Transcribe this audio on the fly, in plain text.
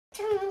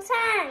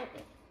항상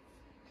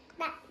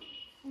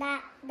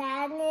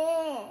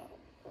나는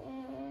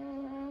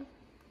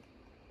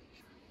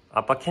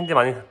아빠 캔디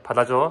많이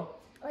받아줘.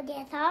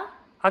 어디에서?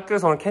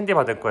 학교에서 오늘 캔디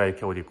받을 거야,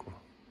 이렇게 옷 입고.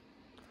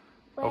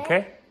 왜?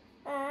 Okay?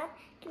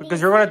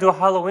 Because you're gonna do a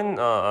Halloween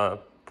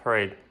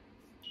parade.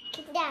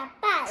 근데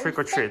아빠 Trick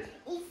or treat.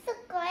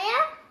 있을 거야?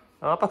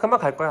 아빠 금방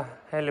갈 거야,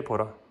 헤일리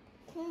보러.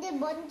 근데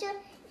먼저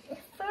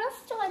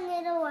first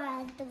one으로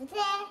와, 또 세.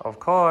 Of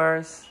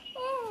course.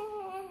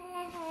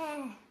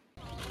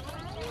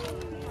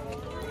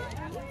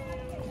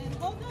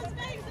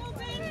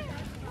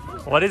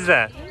 What is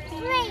that?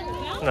 Train.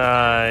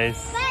 Nice.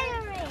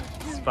 Spider-Man.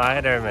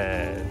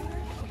 Spider-Man.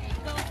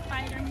 Go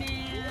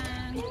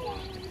Spider-Man.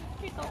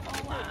 Go, oh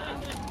wow.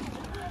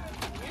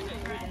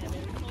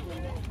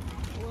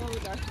 Whoa,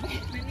 Darth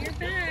Vader. In your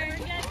bag.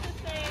 Forget to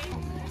say.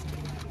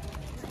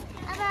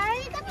 Are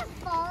you gonna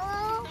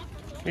follow?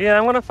 Yeah,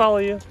 I'm gonna follow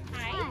you.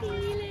 Hi,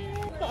 Hailey.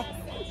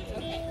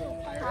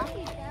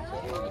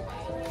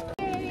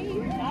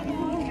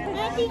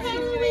 Happy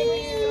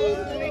Halloween!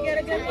 Did we get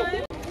a good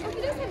one?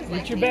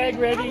 Get your bag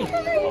ready.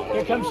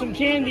 Here comes some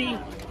candy.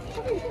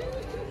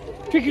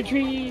 Trick or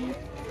treat.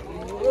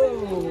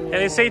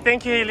 Hailey, say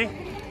thank you, Hailey.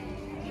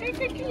 Trick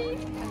or treat.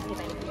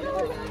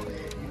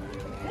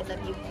 I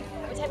love you.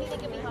 What time do you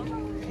think you'll be home?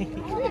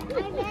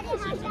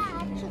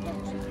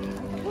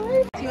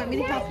 Do you want me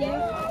to help you?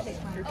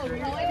 Oh,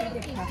 no, I don't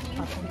think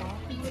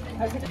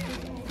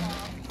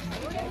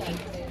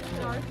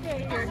Darth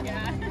Vader,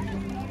 yeah.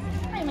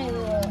 Hi, my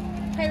little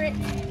pirate.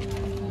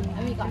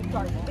 And we got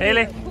Darth Vader.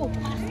 Hailey. Cool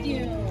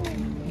costume.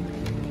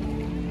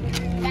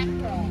 Back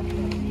row.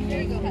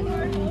 There you go, Heather.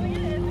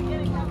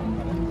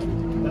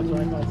 That's what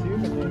I thought too.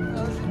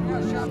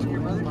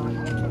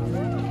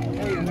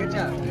 Hey, good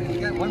job. You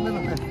got 1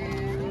 minute left.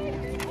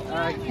 All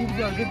right, keep it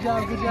going. Good job,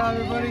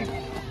 everybody.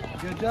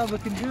 Good job,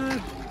 looking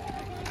good.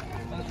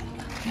 All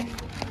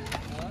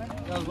right,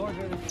 that was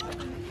ordered.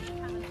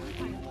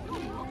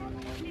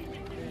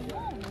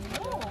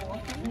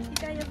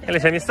 헤일리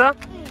재밌어?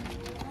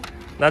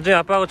 나중에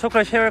아빠하고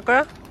초콜릿 쉐어할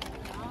거야?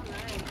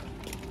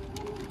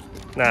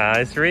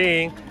 나이스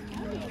링.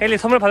 헤일리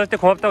선물 받을 때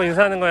고맙다고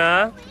인사하는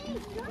거야.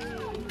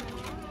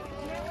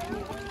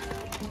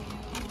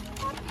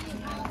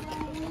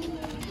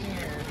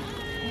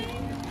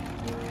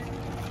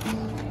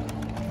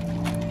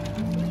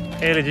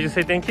 Hailey, did you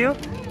say thank you?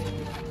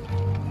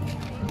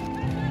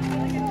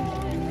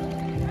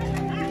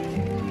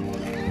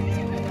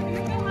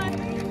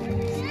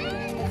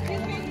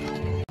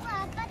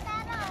 아빠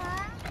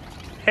따라와.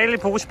 헤일리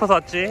보고 싶어서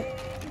왔지.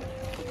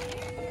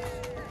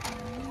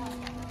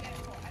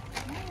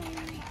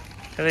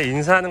 그래,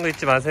 인사하는 거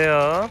잊지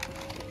마세요.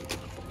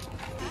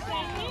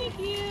 Thank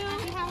you.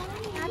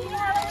 Happy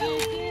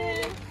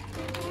Halloween!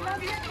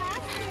 Love your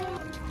costume.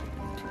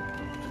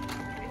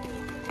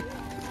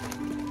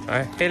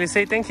 Alright, Hailey,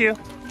 say thank you.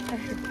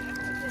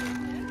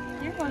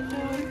 You're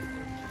welcome.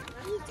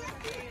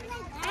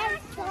 I'm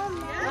so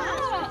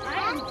Oh,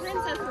 I am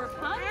Princess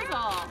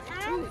Rapunzel.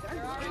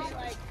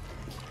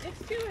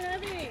 It's too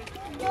heavy.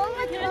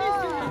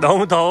 너무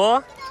너무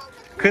더워?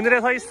 그늘에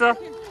서 있어.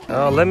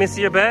 Let me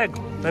see your bag.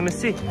 Let me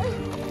see.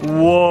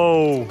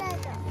 Whoa.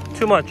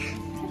 Too much.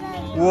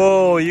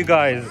 Whoa, you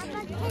guys.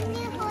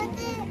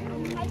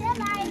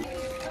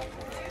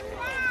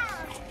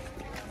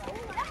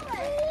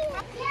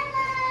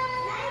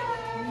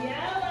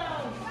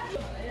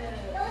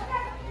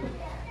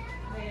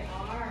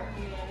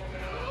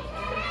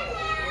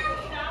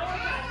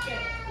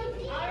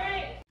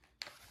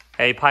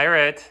 Hey,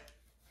 pirate.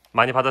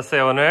 많이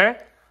받았어요, 오늘?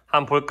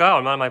 한번 볼까?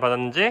 얼마나 많이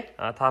받았는지?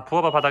 아, 다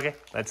부어봐, 바닥에.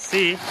 Let's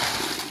see.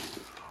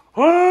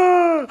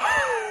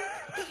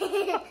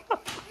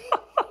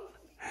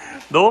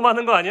 너무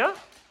많은 거 아니야?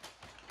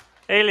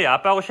 헤일리,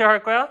 아빠하고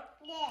쉐어할 거야?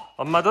 네.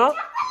 엄마도?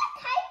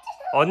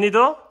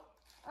 언니도?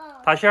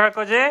 다 쉐어할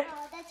거지? 나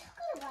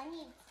초콜릿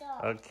많이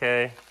있어.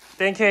 Okay.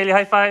 Thank you, Hailey.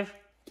 High five.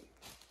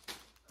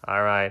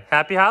 Alright.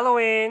 Happy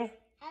Halloween.